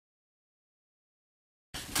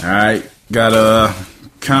Alright, got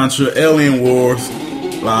Contra Alien Wars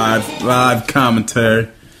live commentary.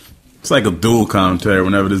 It's like a dual commentary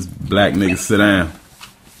whenever this black nigga sit down.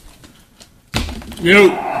 Yo.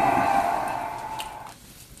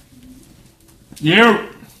 Yo.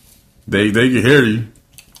 They can hear you.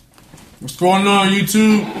 What's going on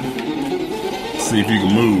YouTube? See if you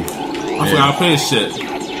can move. I forgot how to play this shit.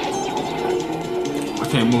 I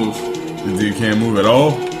can't move. You can't move at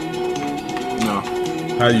all? No.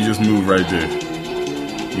 How you just move right there?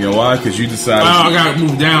 You know why? Because you decided. Oh, I gotta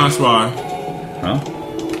move down, that's why. Huh?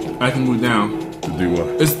 I can move down. To do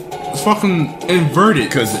what? It's fucking inverted.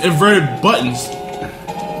 Because inverted buttons.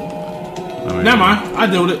 Never mind. I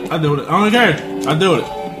deal with it. I don't care. I deal with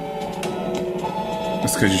it.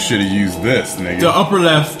 It's because you should have used this, nigga. The upper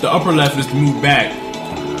left is to move back.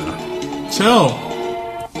 Chill.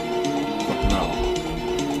 No.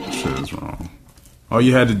 Shit is wrong. All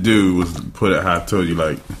you had to do was put it how I told you,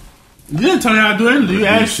 like. You didn't tell me how to do anything. You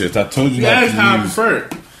asked. Shit. I told you not to use. How I prefer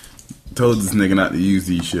it. Told this nigga not to use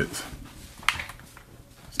these shits.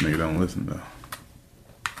 This nigga don't listen though.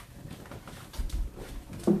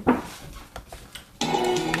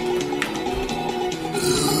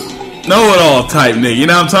 Know-it-all type nigga. You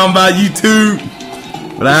know what I'm talking about? YouTube.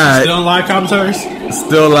 But alright. Still live commentaries?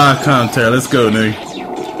 Still live commentary. Let's go, nigga.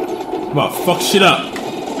 I'm about to fuck shit up.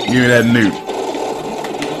 Give me that nuke.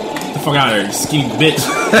 Get the fuck out of here, you skinny bitch.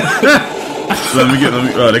 let me.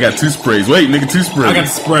 Oh, they got 2 sprays. Wait, nigga, 2 sprays. I got the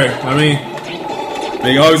spray. I mean,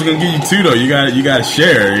 they always gonna give you 2 though. You gotta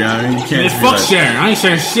share. You know what I mean? You can't. Fuck like, sharing. I ain't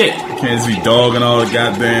sharing shit. You can't just be dogging all the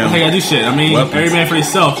goddamn. I think I do shit. I mean, weapons. Every man for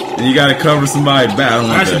himself. And you gotta cover somebody's back. I don't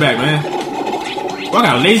want that. I got your back, man. Well, I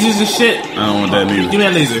got lasers and shit. I don't want that neither. Give me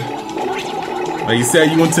that laser. Like you said,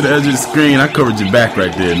 you went to the edge of the screen. I covered your back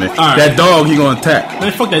right there, nigga. Right. That dog, he gonna attack.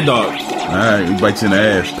 Man, fuck that dog. Alright, he bite you in the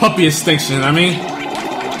ass. Puppy extinction. I mean.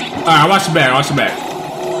 Alright, watch your back. Watch your back.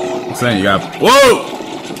 I'm saying you got. Whoa!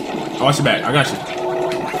 Watch your back. I got you. I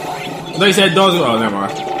thought you said dogs. Oh, never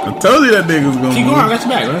mind. I told you that nigga was gonna keep move. going. I got your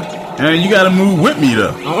back, man. And you gotta move with me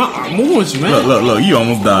though. I'm moving with you, man. Look, you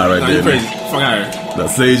almost died right there. You crazy. Fuck out of here. Look,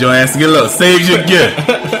 save your ass to get low. Save your gift.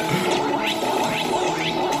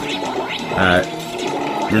 Alright.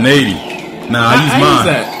 Grenade. Nah, I use mine. Use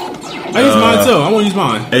that. I use mine too. I wanna use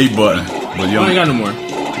mine. A button. But you ain't got no more.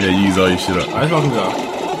 Yeah, you use all your shit up. Alright, let's fucking go.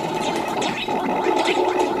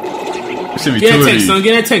 Should be get 2 that of tank, these. son.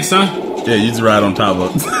 Get that tank, son. Yeah, you just ride on top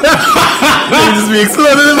of it. They just be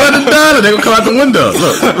exploding about the dollar. They gonna come out the window.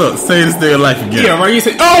 Look, save this nigga life again. Yeah, right. You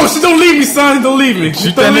say, oh, shit, don't leave me, son. Don't leave me.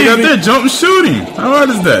 Shoot that nigga out there. Jump and shoot him. How hard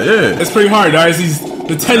is that? Yeah. It's pretty hard, guys. He's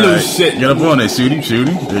Nintendo shit. Get up on that. Shoot him.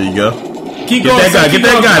 There you go. Keep going. Get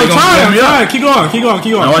that guy. I'm trying. Keep going.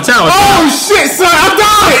 Now watch out. Oh, shit, son. I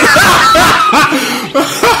died.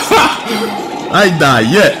 I ain't died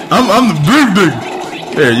yet. I'm the big dude.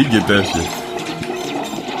 There, you get that shit.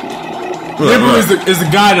 Liberal is the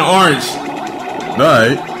guy in the orange.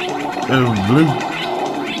 Alright. Blue. Go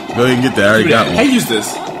ahead and get that. I already got one. How you use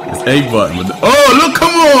this? It's A button. Oh, look,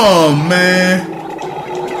 come on, man.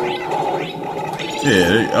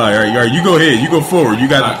 Yeah, alright. You go ahead. You go forward. You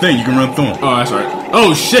got the thing. You can run through them. Oh, that's right.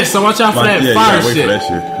 Oh, shit. So watch out for that fire shit. Wait for that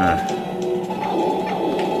shit. Alright.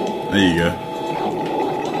 There you go.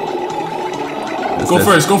 Go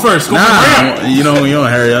first. Nah, you don't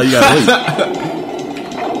hurry up. You gotta wait.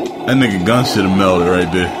 That nigga gun should have melted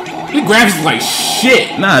right there. These graphics like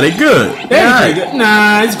shit. Nah, they good. Good.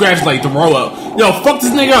 Nah, these graphics like throw up. Yo, fuck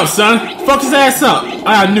this nigga up, son. Fuck his ass up.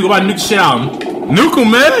 I got about to nuke the shit out of him. Nuke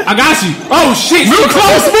him, man. I got you. Oh shit. Nuke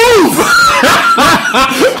close move.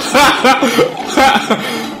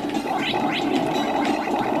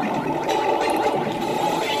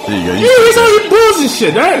 There you go. It's all your bullets and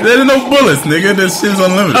shit, right? There ain't no bullets, nigga. That shit's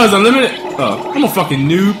unlimited. Oh, it's unlimited? Oh, I'm a fucking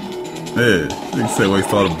noob. Yeah, nigga say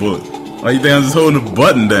waste all the bullets. Why you think I'm just holding the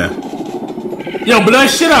button down? Yo, blow that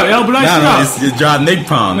shit out. It's drop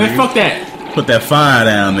napalm, man, nigga. fuck that. Put that fire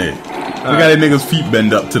down there. Look how that nigga's feet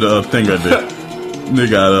bend up to the thing right there. Nigga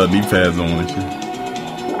got knee pads on and shit.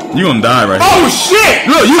 You gonna die right now. Oh, here. shit!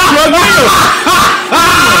 Look, you plugged me up.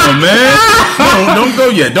 Come on, man. Don't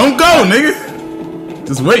go yet. Don't go, nigga.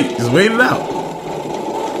 Just wait it out.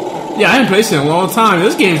 Yeah, I haven't played this in a long time.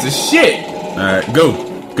 This game's a shit. Alright, go.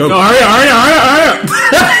 No, hurry up.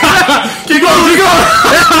 Keep going.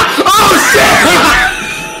 Oh, shit!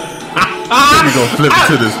 Let me go flip it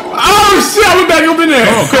to this. Oh, shit, I went back up in there.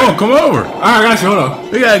 Come over. Alright, I got you, hold on.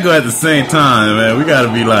 We gotta go at the same time, man. We gotta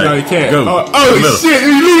be like, no, you can't. Go. Oh shit,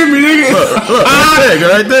 you leave me, nigga. Look,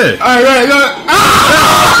 right there. Alright,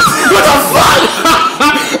 what the fuck?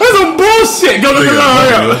 That's some bullshit. Go, hurry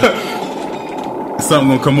up. Something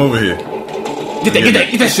gonna come over here. Get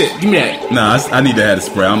that shit. Give me that. Nah, I need to have the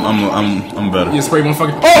spray. I'm better. You spray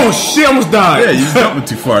motherfucker. Oh shit! I almost died. Yeah, you jumping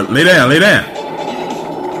too far. Lay down.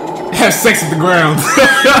 Have sex at the ground.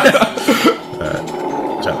 Alright,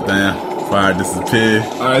 chop down. Fire disappear.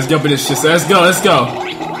 Alright, let's jump in this shit. So let's go.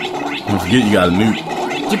 Don't forget you got a nuke.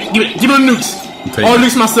 Give me the nukes. Oh,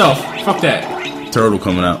 nukes myself. Fuck that. Turtle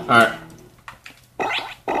coming out. Alright.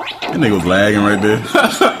 That nigga was lagging right there.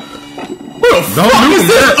 Don't nuke him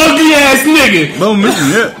yet. Ugly ass nigga. Don't nuke him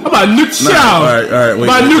yet. I'm about to nuke the shit out. Alright, wait.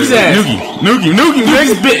 About to nuke his ass. Nuke him, Nuke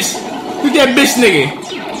bitch. Nuke that bitch nigga.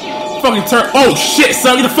 Fucking oh shit,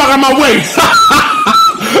 son. Get the fuck out of my way.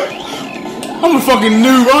 I'm a fucking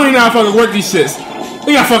noob. I don't even know how to fucking work these shits.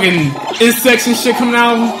 They got fucking insects and shit coming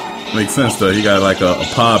out of them. Makes sense though. He got like a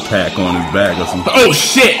pod pack on his back or something. Oh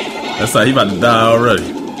shit. That's how he about to die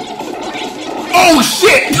already. Oh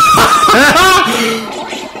shit.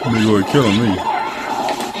 Nigga would killing me.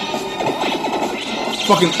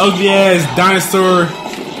 Fucking ugly ass dinosaur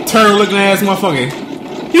turtle looking ass motherfucker.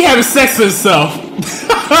 He having sex with himself.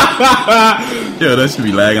 Yeah, that should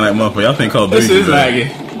be lagging like motherfucker. Y'all think Call of Duty? This is lagging.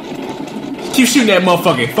 Keep shooting that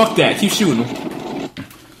motherfucker. Fuck that. Keep shooting him.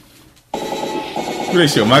 Who they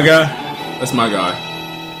shoot? My guy? That's my guy.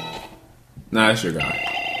 Nah, that's your guy.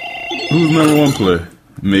 Who's number one player?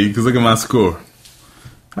 Me, because look at my score.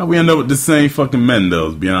 How we end up with the same fucking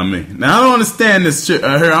Mendos beyond me? Now, I don't understand this shit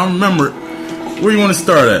right here. I don't remember it. Where you want to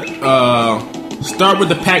start at? Start with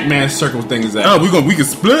the Pac-Man circle thing is that. Oh, we can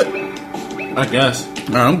split? I guess.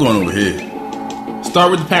 Alright, I'm going over here.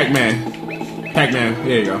 Start with the Pac-Man. Pac-Man,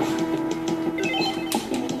 there you go.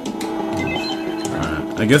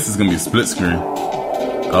 Alright, I guess it's gonna be a split screen.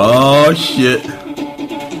 Oh, shit.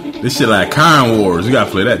 This shit like Kind Wars. You gotta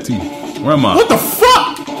play that too. Where am I? What the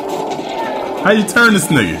fuck? How you turn this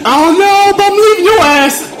nigga? I don't know, but I'm leaving your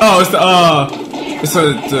ass. Oh, it's the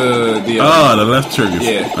left trigger.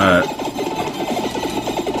 Yeah. Alright.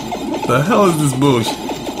 The hell is this bullshit?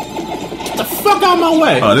 Get the fuck out of my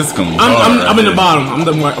way. Oh, this is gonna be hard. I'm in the bottom. I'm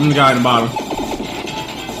the guy in the bottom.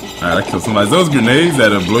 Alright, I killed somebody. Those grenades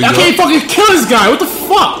that'll blow you up. I can't fucking kill this guy. What the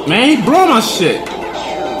fuck, man? He blowing my shit.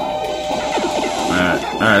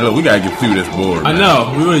 Alright, look, we gotta get through this board. I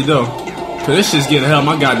know, we really do. Cause this shit's getting hell on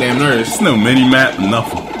my goddamn nerves. It's no mini map,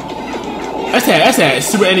 nothing. That's that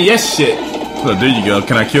Super NES shit. Look, there you go.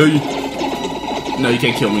 Can I kill you? No, you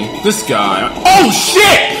can't kill me. This guy. Oh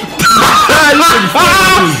shit!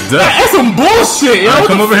 That's some bullshit, yo. Right,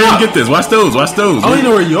 come over here and get this. Watch those. I don't even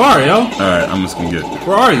know where you are, yo. Alright, I'm just gonna get it.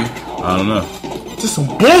 Where are you? I don't know. Just some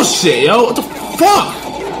bullshit, yo. What the fuck?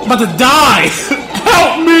 I'm about to die.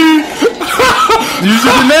 Help me! Use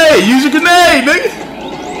your grenade, nigga.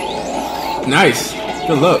 Nice.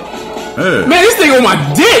 Good luck. Yeah. Man, this thing on my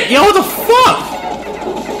dick, yo. What the fuck?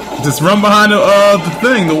 Just run behind the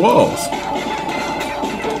walls.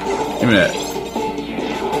 Give me that.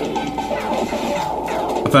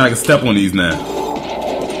 I think I can step on these now.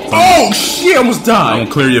 Oh shit! I almost died. I'm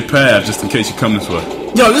gonna clear your path just in case you come this way.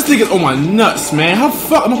 Yo, this nigga's on my nuts, man. How the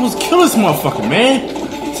fuck am I supposed to kill this motherfucker, man?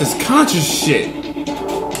 This is Contra shit.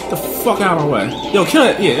 Get the fuck out of my way. Yo, kill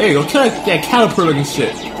it. Yeah, there you go. Kill that caterpillar looking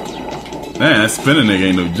shit. Man, that spinning nigga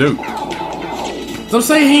ain't no joke. So I'm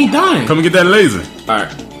saying he ain't dying. Come and get that laser. Alright.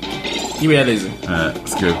 Give me that laser. Alright,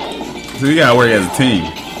 let's go. So we gotta work as a team.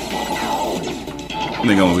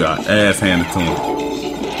 Nigga almost got ass handed to him.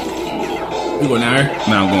 You go now here?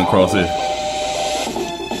 Now I'm going across here.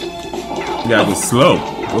 You gotta go slow.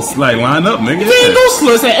 Go like line up, nigga. You ain't go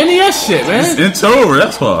slow. It's that NES shit, man. It's inch over,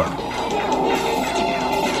 that's hard.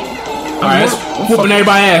 Alright, let's whooping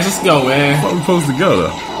everybody's ass. Let's go, man. Where we supposed to go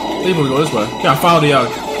though? They supposed to go this way. You gotta follow the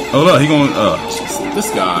Hold up, he going this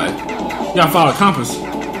guy. You gotta follow the compass.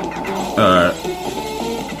 Alright.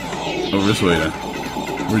 Over this way then.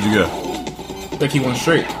 Where'd you go? Gotta keep going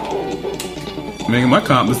straight. Man, my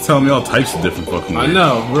compass telling me all types of different fucking ways. I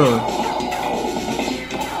know, really.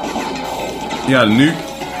 You got a nuke?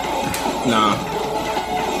 Nah.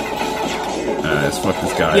 Alright, let's fuck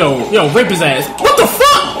this guy. Yo, rape his ass. What the fuck?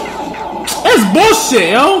 That's bullshit,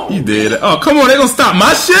 yo. You did it. Oh, come on, they gonna stop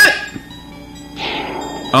my shit?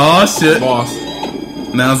 Oh, shit. Boss.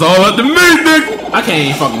 Now it's all up to me, nigga. I can't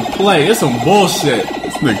even fucking play. It's some bullshit.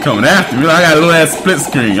 This nigga coming after me. I got a little ass split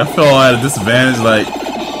screen. I feel at a disadvantage like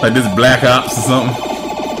this Black Ops or something.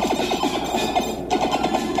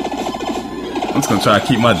 I'm just gonna try to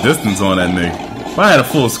keep my distance on that nigga. If I had a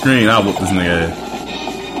full screen, I'd whoop this nigga ass.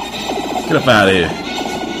 Get up out of here.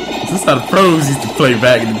 This is how the pros used to play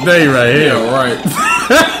back in the day right here. Yeah, right.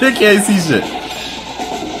 They can't see shit.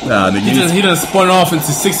 Nah, nigga. He done spun off into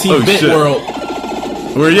 16-bit world.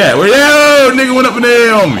 Where you at? Where you at? Oh, nigga went up in the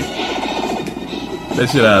air on me. that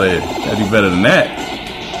shit out of here. Gotta do better than that.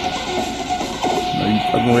 No, you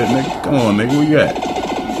fucking with, nigga. Come on, nigga. Where you at?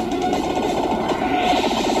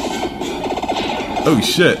 Oh,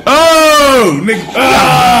 shit. Oh, nigga.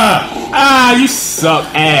 You suck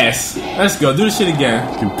ass. Let's go. Do this shit again.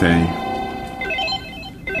 Continue.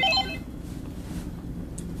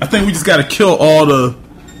 I think we just gotta kill all the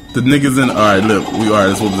niggas in. Alright, look.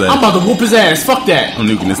 That's what was that? I'm about to whoop his ass. Fuck that. I'm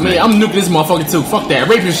nuking this Man, nigga. I'm nuking this motherfucker too. Fuck that.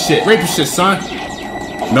 Rape his shit. Rape his shit, son.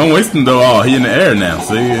 Don't waste him though. Oh, he in the air now.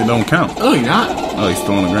 See, it don't count. Oh, he not? Oh, he's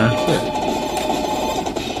still on the ground? Yeah.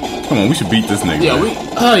 Come on, we should beat this nigga. Yeah, man.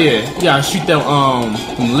 yeah. You gotta shoot them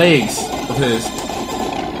legs of his.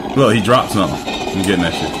 Look, he dropped something. I'm getting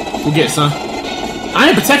that shit. Go get it, son. I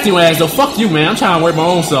ain't protecting your ass though. Fuck you, man. I'm trying to work my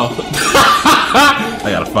own self. I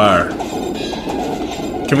got a fire.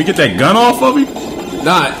 Can we get that gun off of him?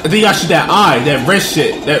 Nah, I think you gotta shoot that eye, that red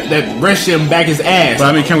shit. That red shit in back his ass. But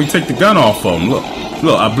I mean, can we take the gun off of him? Look,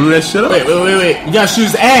 I blew that shit up. Wait. You gotta shoot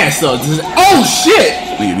his ass though. Oh shit!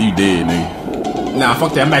 Nigga, you dead, nigga. Nah,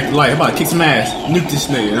 fuck that. I'm back to life. I'm about to kick some ass. Nuke this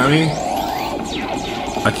nigga, you know what I mean?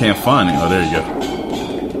 I can't find it. Oh, there you go.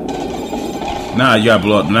 Nah, you gotta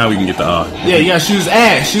blow up. Now we can get the eye. Yeah, you gotta shoot his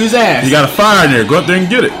ass. Shoot his ass. You got a fire in there. Go up there and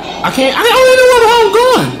get it. I can't. I don't even know where the hell I'm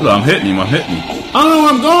going. Look, I'm hitting him. I don't know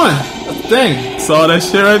where I'm going. That's the thing. Saw that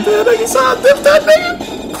shit right there, nigga. Saw dip that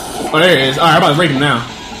nigga. Oh, there it is. Alright, I'm about to rape him now.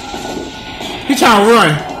 He trying to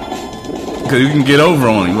run. Cause you can get over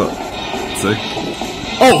on him. Look. See?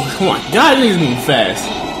 Oh, come on. God, niggas moving fast.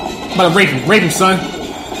 I'm about to rape him. Rape him, son.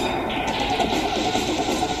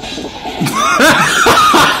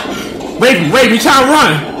 Rape him. He trying to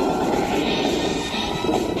run.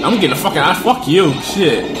 I'm getting the fucking eye. Fuck you.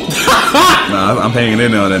 Shit. Nah, I'm hanging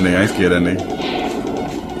in there on that nigga. I ain't scared of that nigga.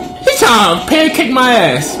 He trying to pancake my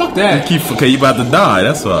ass. Fuck that. Okay, you about to die.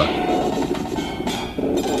 That's why.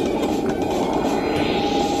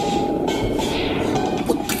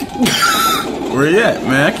 Where you at,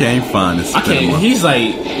 man? I can't even find this. I can't. He's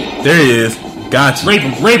like. There he is. Gotcha. Rape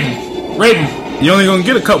him. You only gonna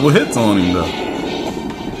get a couple hits on him though.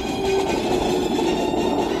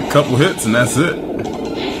 A couple hits and that's it.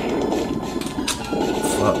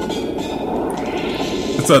 Fuck.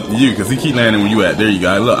 It's up to you, cause he keep landing where you at. There you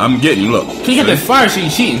go. Look, I'm getting you. Look. Can you get that fire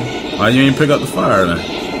sheet cheating? Why you ain't pick up the fire then?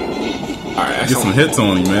 Alright, get some hits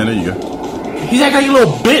on him, man. There you go. He's acting like a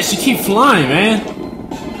little bitch. He keep flying, man.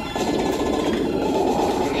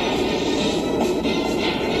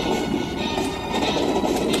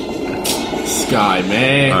 Guy,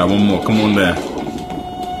 man. Alright, one more. Come on down.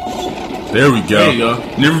 There we go. There you go.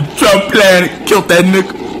 Never Trump plan it. Killed that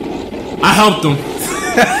nigga. I helped him.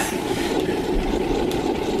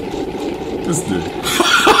 This dude.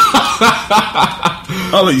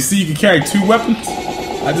 Oh, look, you see you can carry 2 weapons?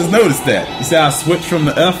 I just noticed that. You see how I switched from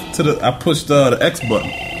the F to the... I pushed the X button.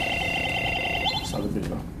 Saw the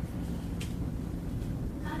video.